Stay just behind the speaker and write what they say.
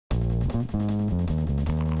Hi,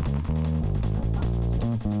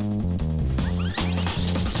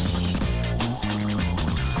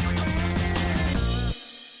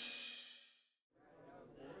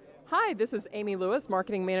 this is Amy Lewis,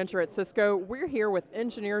 Marketing Manager at Cisco. We're here with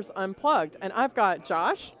Engineers Unplugged, and I've got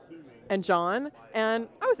Josh and John, and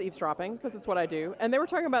I was eavesdropping, because it's what I do, and they were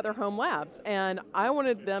talking about their home labs, and I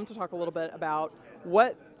wanted them to talk a little bit about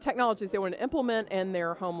what technologies they wanted to implement in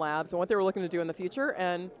their home labs and what they were looking to do in the future,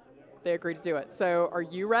 and they agreed to do it. So are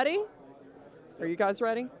you ready? Are you guys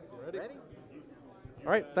ready? Ready.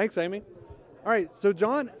 All right, thanks, Amy. All right, so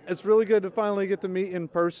John, it's really good to finally get to meet in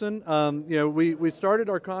person. We started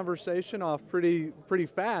our conversation off pretty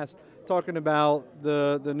fast, talking about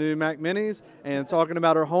the new Mac Minis and talking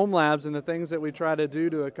about our home labs and the things that we try to do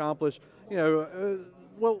to accomplish.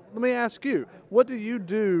 Well, let me ask you, what do you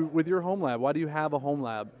do with your home lab? Why do you have a home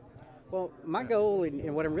lab? Well, my goal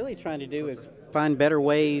and what I'm really trying to do is find better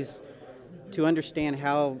ways to understand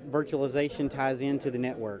how virtualization ties into the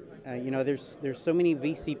network. There's so many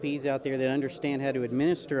VCPs out there that understand how to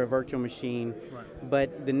administer a virtual machine, right,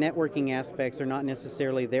 but the networking aspects are not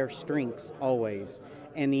necessarily their strengths always.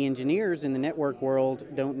 And the engineers in the network world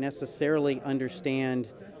don't necessarily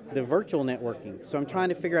understand the virtual networking. So I'm trying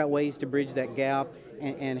to figure out ways to bridge that gap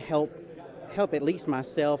and help at least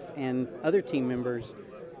myself and other team members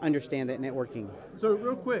understand that networking. So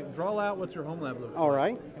real quick, draw out what your home lab looks like. All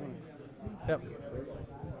right. Yep.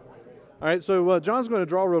 All right, so John's going to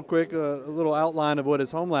draw real quick a little outline of what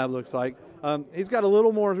his home lab looks like. He's got a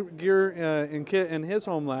little more gear and kit in his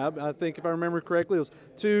home lab. I think if I remember correctly, it was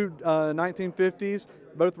two 1950s,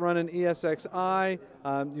 both running ESXi.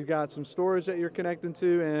 You got some storage that you're connecting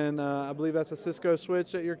to, and I believe that's a Cisco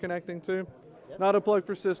switch that you're connecting to. Yep. Not a plug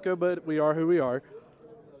for Cisco, but we are who we are.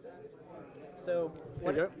 So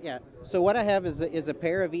what I have is a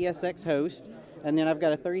pair of ESX hosts. And then I've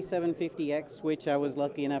got a 3750X switch I was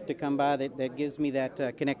lucky enough to come by that gives me that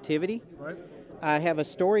connectivity. Right. I have a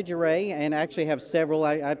storage array, and I actually have several.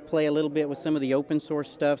 I play a little bit with some of the open source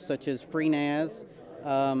stuff, such as FreeNAS.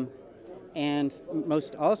 And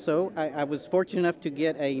most also, I was fortunate enough to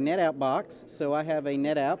get a NetApp box, so I have a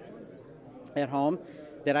NetApp at home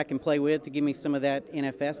that I can play with to give me some of that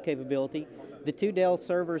NFS capability. The two Dell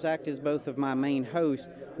servers act as both of my main hosts.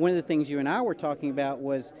 One of the things you and I were talking about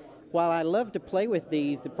was, while I love to play with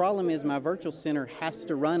these, the problem is my virtual center has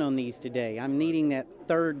to run on these today. I'm needing that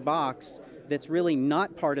third box that's really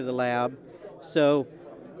not part of the lab. So,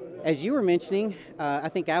 as you were mentioning, I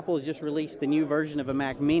think Apple has just released the new version of a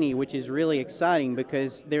Mac Mini, which is really exciting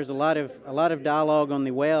because there's a lot of dialogue on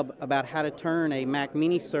the web about how to turn a Mac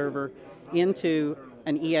Mini server into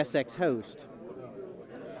an ESX host.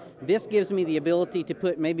 This gives me the ability to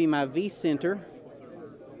put maybe my vCenter,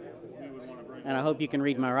 and I hope you can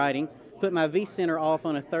read my writing, put my vCenter off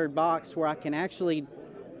on a third box where I can actually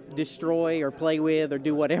destroy or play with or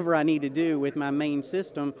do whatever I need to do with my main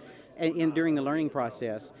system during the learning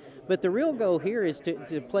process. But the real goal here is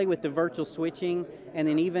to play with the virtual switching and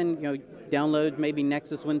then even download maybe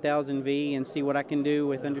Nexus 1000V and see what I can do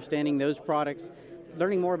with understanding those products,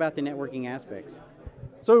 learning more about the networking aspects.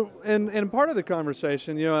 So, in part of the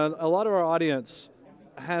conversation, a lot of our audience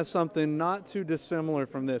has something not too dissimilar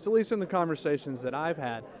from this, at least in the conversations that I've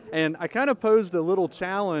had. And I kind of posed a little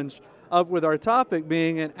challenge up with our topic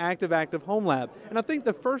being an active home lab. And I think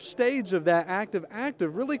the first stage of that active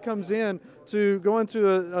really comes in to go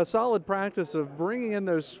into a solid practice of bringing in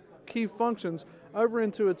those key functions over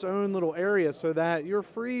into its own little area so that you're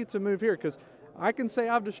free to move here. Because I can say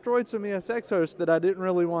I've destroyed some ESX hosts that I didn't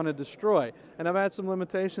really want to destroy. And I've had some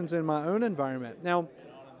limitations in my own environment. Now,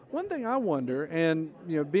 one thing I wonder, and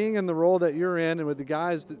being in the role that you're in and with the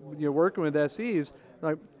guys that you're working with SEs,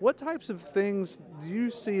 like what types of things do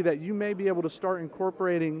you see that you may be able to start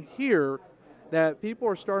incorporating here that people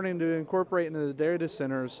are starting to incorporate into the data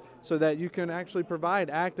centers so that you can actually provide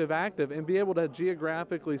active and be able to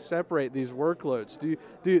geographically separate these workloads?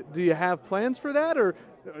 Do you have plans for that? Or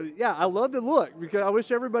yeah, I love the look because I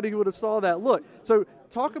wish everybody would have saw that look. So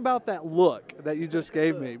talk about that look that you just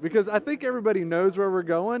gave me, because I think everybody knows where we're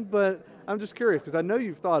going, but I'm just curious because I know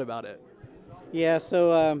you've thought about it. Yeah,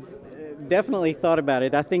 so definitely thought about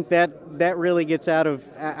it. I think that really gets out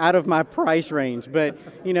of my price range. But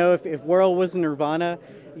if World was Nirvana,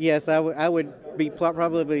 yes, I would be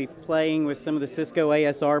probably playing with some of the Cisco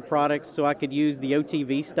ASR products so I could use the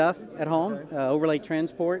OTV stuff at home, overlay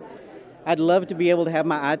transport. I'd love to be able to have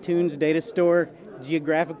my iTunes data store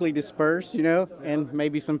geographically dispersed, and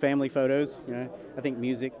maybe some family photos, I think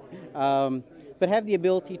music. But have the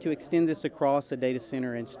ability to extend this across a data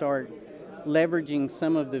center and start leveraging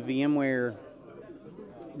some of the VMware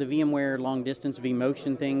the VMware long distance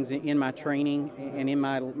vMotion things in my training and in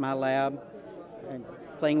my lab, and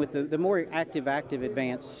playing with the more active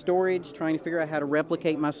advanced storage, trying to figure out how to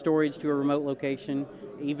replicate my storage to a remote location,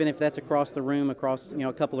 even if that's across the room, across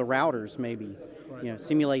a couple of routers maybe,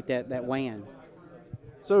 simulate that WAN.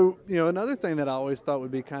 So, another thing that I always thought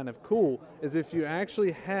would be kind of cool is if you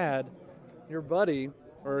actually had your buddy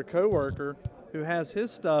or a coworker who has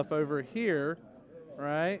his stuff over here,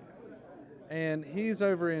 right? And he's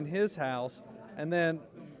over in his house, and then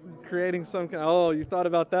creating some kind of, you thought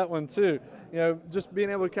about that one too. Just being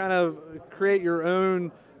able to kind of create your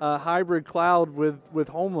own hybrid cloud with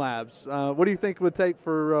home labs. What do you think it would take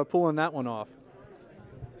for pulling that one off?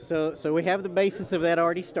 So we have the basis of that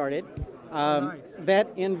already started. Nice. That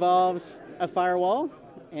involves a firewall,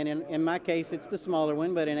 and in my case it's the smaller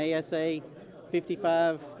one, but in ASA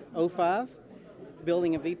 5505,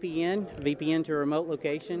 building a VPN to a remote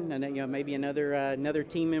location, and maybe another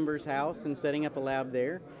team member's house, and setting up a lab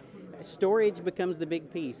there. Storage becomes the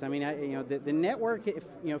big piece. I mean, the network,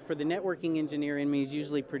 for the networking engineer in me is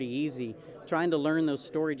usually pretty easy. Trying to learn those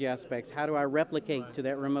storage aspects. How do I replicate to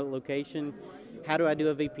that remote location? How do I do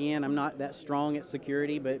a VPN? I'm not that strong at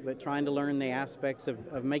security, but trying to learn the aspects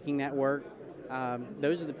of making that work.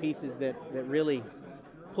 Those are the pieces that really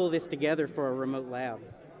pull this together for a remote lab.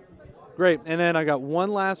 Great. And then I got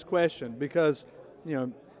one last question, because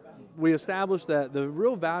we established that the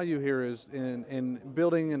real value here is in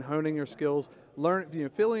building and honing your skills,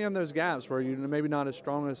 filling in those gaps where you're maybe not as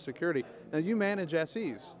strong as security. Now, you manage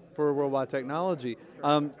SEs for Worldwide Technology.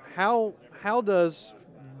 How does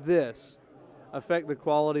this affect the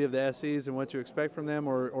quality of the SEs and what you expect from them,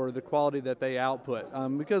 or the quality that they output?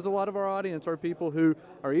 Because a lot of our audience are people who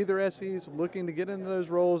are either SEs looking to get into those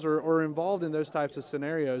roles or involved in those types of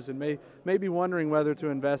scenarios and may be wondering whether to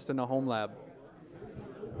invest in a home lab.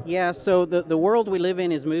 Yeah, so the world we live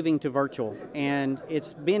in is moving to virtual, and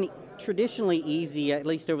it's been traditionally easy, at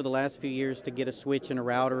least over the last few years, to get a switch and a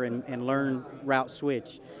router and learn route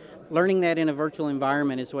switch. Learning that in a virtual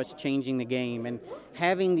environment is what's changing the game, and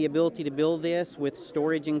having the ability to build this with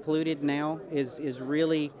storage included now is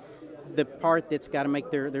really the part that's got to make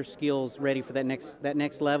their skills ready for that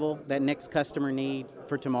next level, that next customer need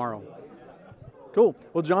for tomorrow. Cool.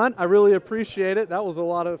 Well, John, I really appreciate it. That was a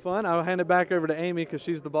lot of fun. I'll hand it back over to Amy because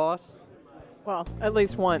she's the boss. Well, at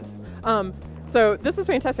least once. So this is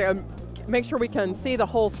fantastic. Make sure we can see the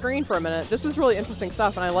whole screen for a minute. This is really interesting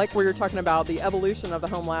stuff, and I like where you're talking about the evolution of the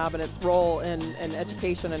home lab and its role in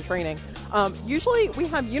education and training. Usually we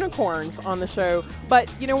have unicorns on the show,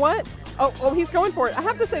 but you know what? Oh, he's going for it. I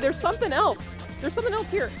have to say, there's something else. There's something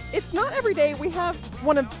else here. It's not every day we have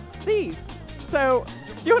one of these. So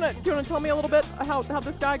do you want to tell me a little bit how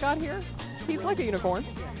this guy got here? He's like a unicorn.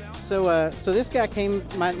 So this guy came,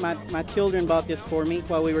 my children bought this for me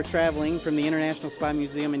while we were traveling from the International Spy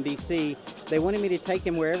Museum in DC. They wanted me to take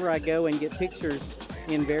him wherever I go and get pictures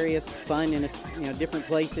in various fun and different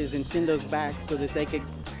places and send those back so that they could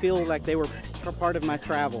feel like they were part of my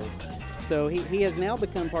travels. So he has now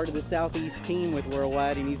become part of the Southeast team with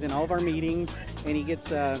Worldwide, and he's in all of our meetings, and he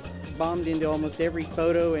gets bombed into almost every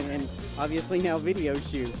photo and obviously now video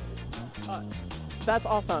shoot. That's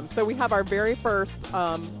awesome. So we have our very first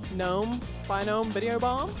Spy Gnome video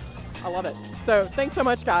bomb. I love it. So thanks so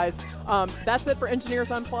much, guys. That's it for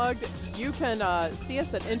Engineers Unplugged. You can see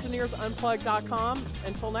us at engineersunplugged.com.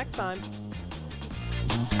 Until next time.